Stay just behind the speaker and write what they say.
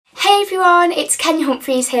everyone, it's Kenya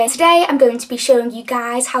Humphreys here. Today I'm going to be showing you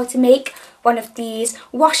guys how to make one of these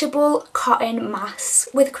washable cotton masks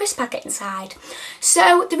with a crisp packet inside.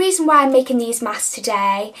 So the reason why I'm making these masks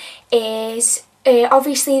today is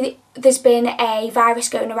obviously there's been a virus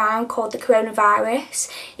going around called the coronavirus,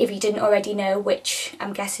 if you didn't already know, which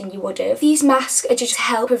I'm guessing you would have. These masks are just to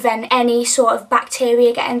help prevent any sort of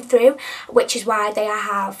bacteria getting through, which is why they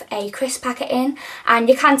have a crisp packet in. And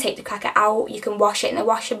you can take the packet out, you can wash it in the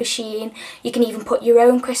washing machine, you can even put your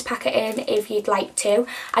own crisp packet in if you'd like to.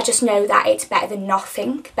 I just know that it's better than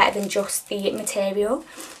nothing, better than just the material.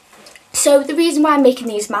 So the reason why I'm making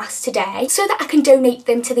these masks today, so that I can donate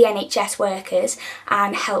them to the NHS workers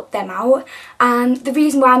and help them out. And the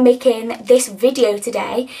reason why I'm making this video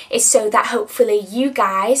today is so that hopefully you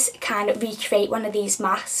guys can recreate one of these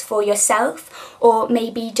masks for yourself, or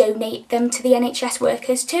maybe donate them to the NHS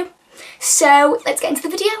workers too. So let's get into the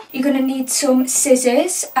video. You're going to need some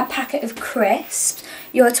scissors, a packet of crisps,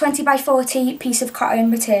 your 20 by 40 piece of cotton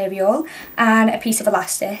material and a piece of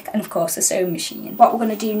elastic, and of course a sewing machine. What we're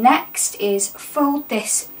going to do next is fold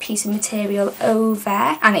this piece of material over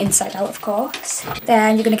and inside out, of course.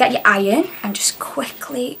 Then you're going to get your iron and just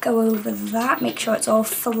quickly go over that, make sure it's all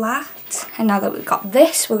flat. And now that we've got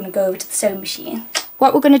this, we're going to go over to the sewing machine.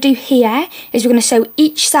 What we're going to do here is we're going to sew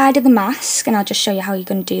each side of the mask, and I'll just show you how you're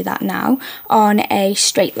going to do that now, on a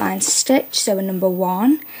straight line stitch, so a number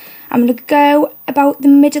 1. I'm going to go about the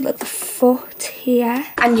middle of the foot here,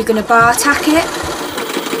 and you're going to bar tack it,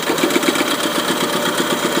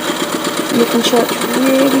 making sure it's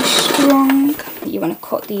really strong. You want to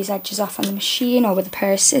cut these edges off on the machine or with a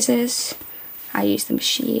pair of scissors. I use the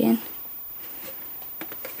machine.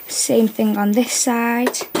 Same thing on this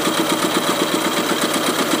side.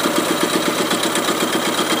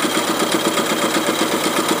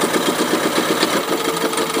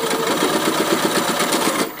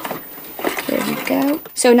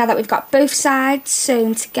 So now that we've got both sides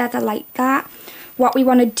sewn together like that, what we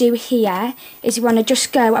want to do here is we want to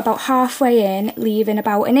just go about halfway in, leaving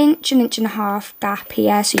about an inch and a half gap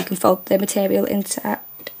here, so you can fold the material inside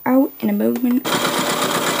out in a moment.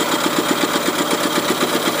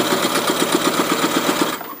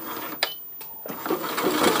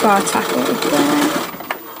 Bar tack it again.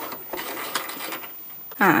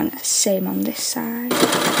 And same on this side.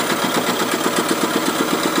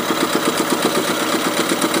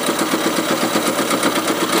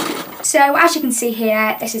 So as you can see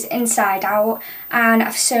here, this is inside out, and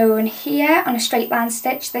I've sewn here on a straight line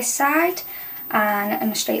stitch this side, and on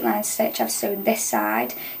a straight line stitch I've sewn this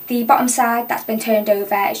side. The bottom side that's been turned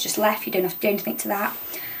over is just left, you don't have to do anything to that.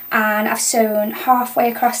 And I've sewn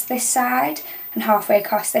halfway across this side and halfway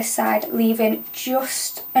across this side, leaving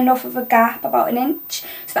just enough of a gap, about an inch,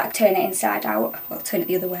 so that I can turn it inside out, well, turn it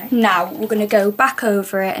the other way. Now we're going to go back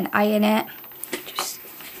over it and iron it, just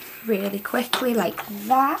really quickly like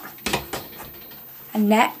that. And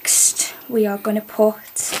next we are going to put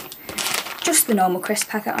just the normal crisp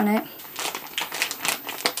packet on it.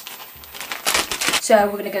 So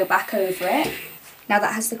we're going to go back over it. Now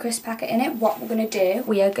that has the crisp packet in it, what we're going to do,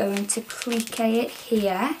 we are going to plique it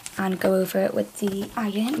here and go over it with the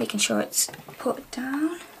iron, making sure it's put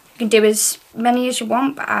down. You can do as many as you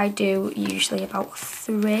want, but I do usually about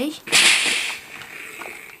 3.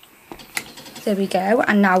 There we go,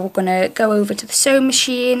 and now we're going to go over to the sewing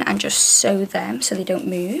machine and just sew them so they don't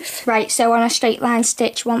move. Right, so on a straight line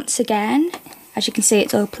stitch once again, as you can see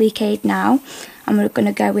it's all pliqued now, and we're going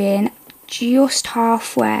to go in just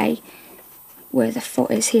halfway where the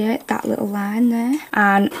foot is here, that little line there,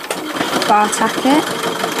 and bar tack it.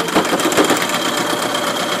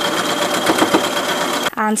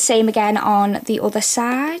 And same again on the other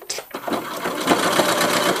side.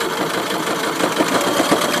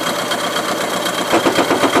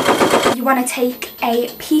 You want to take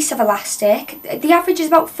a piece of elastic. The average is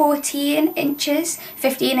about 14 inches,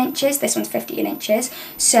 15 inches. This one's 15 inches,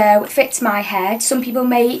 so it fits my head. Some people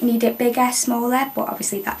may need it bigger, smaller, but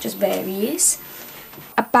obviously that just varies.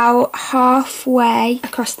 About halfway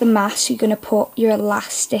across the mask, you're going to put your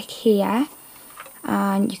elastic here,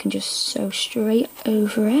 and you can just sew straight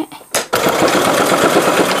over it.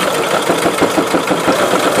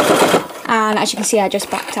 And as you can see, I just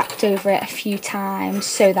back tacked over it a few times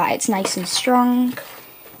so that it's nice and strong.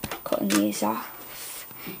 Cutting these off.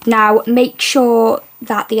 Now make sure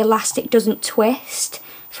that the elastic doesn't twist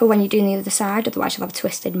for when you're doing the other side, otherwise you'll have a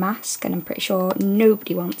twisted mask, and I'm pretty sure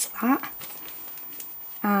nobody wants that.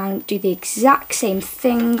 And do the exact same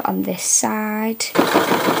thing on this side.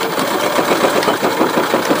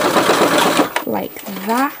 Like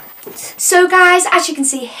that. out. So guys, as you can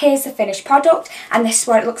see, here's the finished product, and this is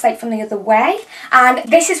what it looks like from the other way, and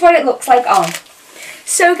this is what it looks like on.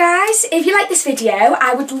 So guys, if you like this video,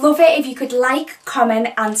 I would love it if you could like, comment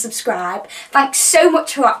and subscribe. Thanks so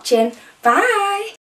much for watching. Bye!